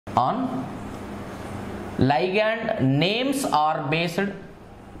on ligand names are based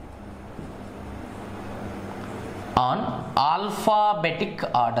on alphabetic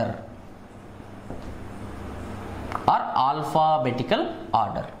order or alphabetical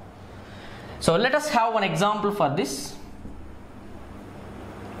order. So let us have one example for this.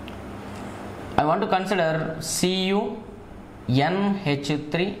 I want to consider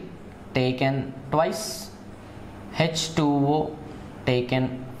CuNH3 taken twice, H2O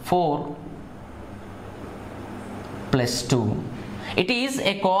taken 4 plus 2. It is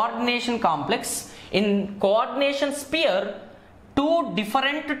a coordination complex. In coordination sphere, two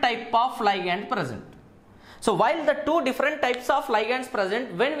different type of ligand present. So while the two different types of ligands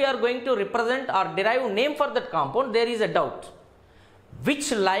present, when we are going to represent or derive name for that compound, there is a doubt.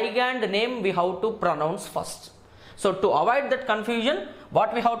 Which ligand name we have to pronounce first? So to avoid that confusion,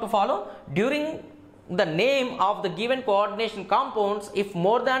 what we have to follow? During the name of the given coordination compounds, if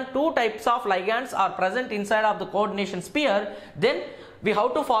more than two types of ligands are present inside of the coordination sphere, then we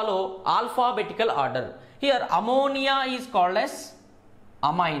have to follow alphabetical order. Here ammonia is called as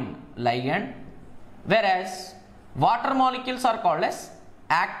amine ligand, whereas water molecules are called as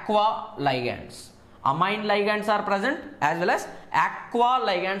aqua ligands. Amine ligands are present as well as aqua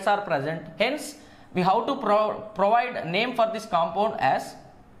ligands are present. Hence, we have to provide name for this compound as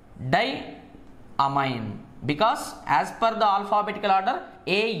diamine, because as per the alphabetical order,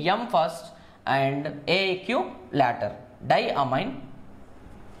 AM first and AQ later. Diamine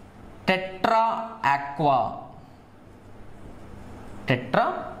tetra aqua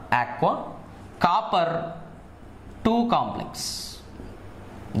copper 2 complex.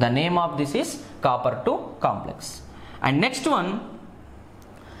 The name of this is copper 2 complex. And next one,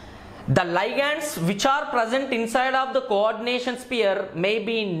 the ligands which are present inside of the coordination sphere may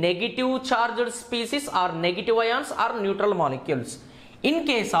be negative charged species or negative ions or neutral molecules. In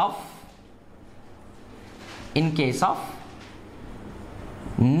case of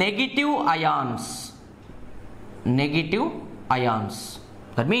negative ions,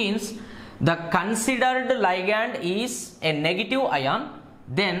 that means the considered ligand is a negative ion,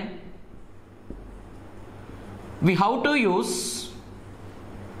 then we have to use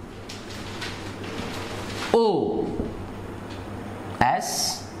O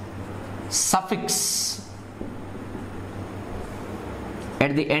as suffix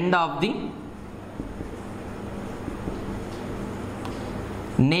at the end of the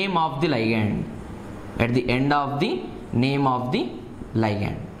name of the ligand,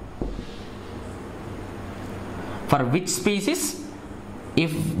 For which species?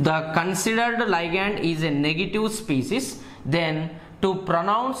 If the considered ligand is a negative species, then to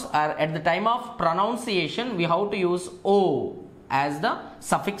pronounce or at the time of pronunciation we have to use O as the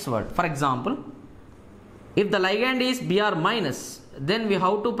suffix word. For example, if the ligand is Br minus, then we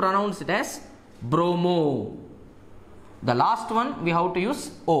have to pronounce it as bromo. The last one we have to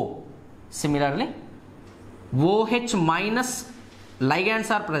use O. Similarly, OH minus ligands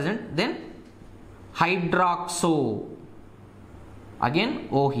are present, then hydroxo, again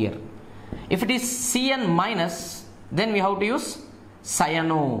O here. If it is Cn minus, then we have to use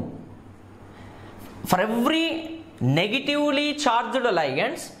cyano. For every negatively charged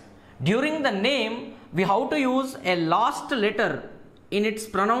ligands, during the name we have to use a last letter in its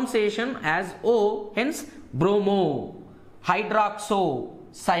pronunciation as O, hence bromo, hydroxo,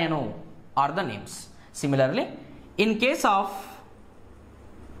 cyano are the names. Similarly, in case of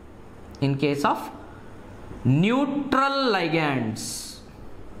neutral ligands,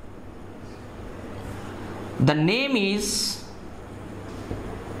 the name is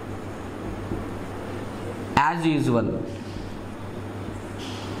as usual.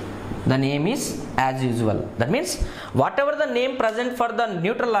 That means whatever the name present for the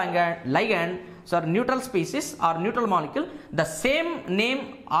neutral ligand, so neutral species or neutral molecule, the same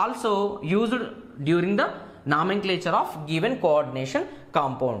name also used during the nomenclature of given coordination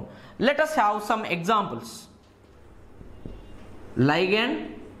compound. Let us have some examples.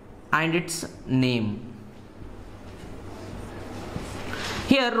 Ligand and its name.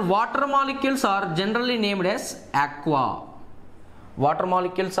 Here water molecules are generally named as aqua. Water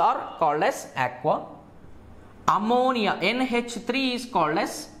molecules are called as aqua. Ammonia, NH3 is called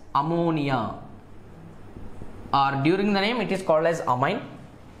as ammonia, or during the name it is called as amine.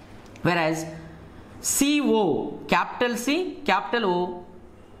 Whereas CO, capital C, capital O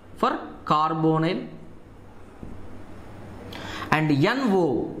for carbonyl, and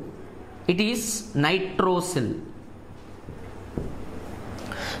NO, it is nitrosyl.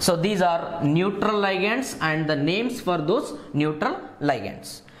 So these are neutral ligands and the names for those neutral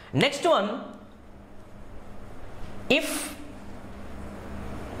ligands. Next one, if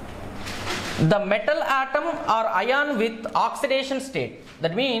the metal atom or ion with oxidation state.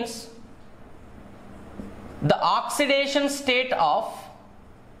 That means the oxidation state of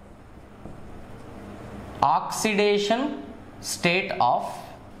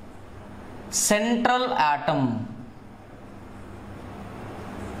central atom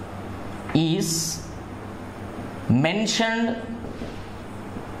is mentioned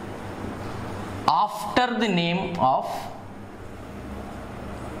after the name of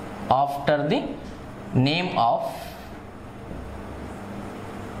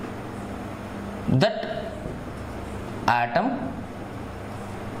that atom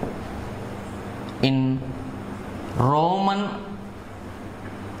in Roman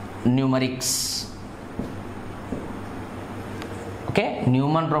numerics. Okay,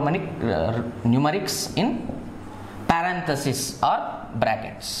 numerics in parentheses or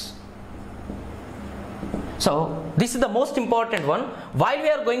brackets. So this is the most important one. While we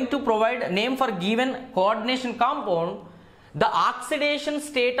are going to provide a name for given coordination compound, the oxidation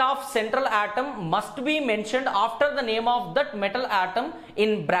state of central atom must be mentioned after the name of that metal atom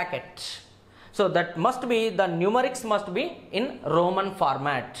in bracket. So that must be, the numerics must be in Roman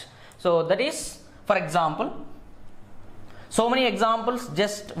format. So that is, for example, so many examples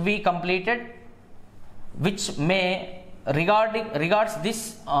just we completed which may regards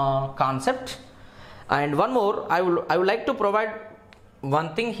this concept. And one more, I would like to provide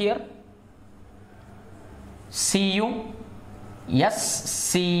one thing here. Cu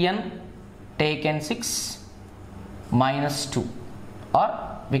SCN taken 6 minus 2,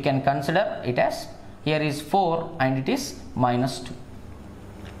 or we can consider it as, here is 4 and it is minus 2.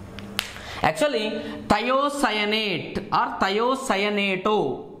 Actually thiocyanate or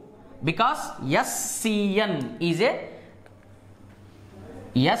thiocyanato, because SCN is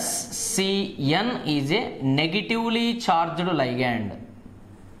a negatively charged ligand.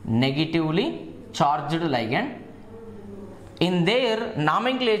 In their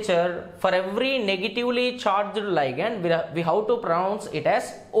nomenclature, for every negatively charged ligand, we have to pronounce it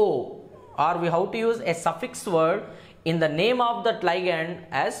as O, or we have to use a suffix word in the name of that ligand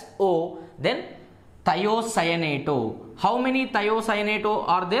as O, then thiocyanato. How many thiocyanato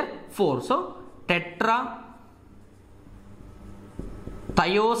are there? 4. So tetra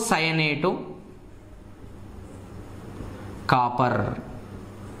thiocyanato copper.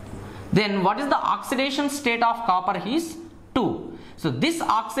 Then what is the oxidation state of copper? Is 2. So this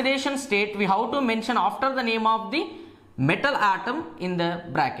oxidation state we have to mention after the name of the metal atom in the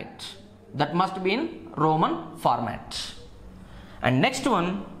bracket. That must be in Roman format. And next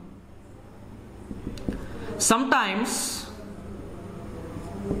one, sometimes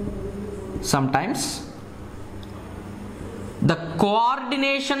the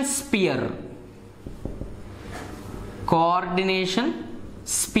coordination sphere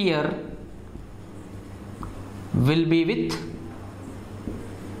will be with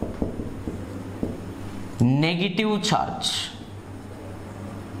negative charge.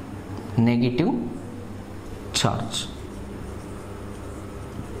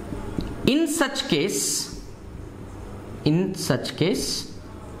 In such case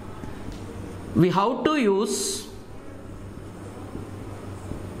we have to use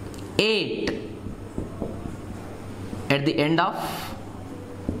 8 at the end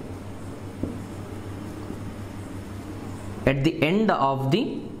of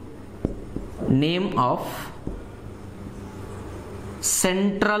the name of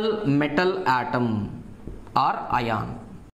central metal atom or ion.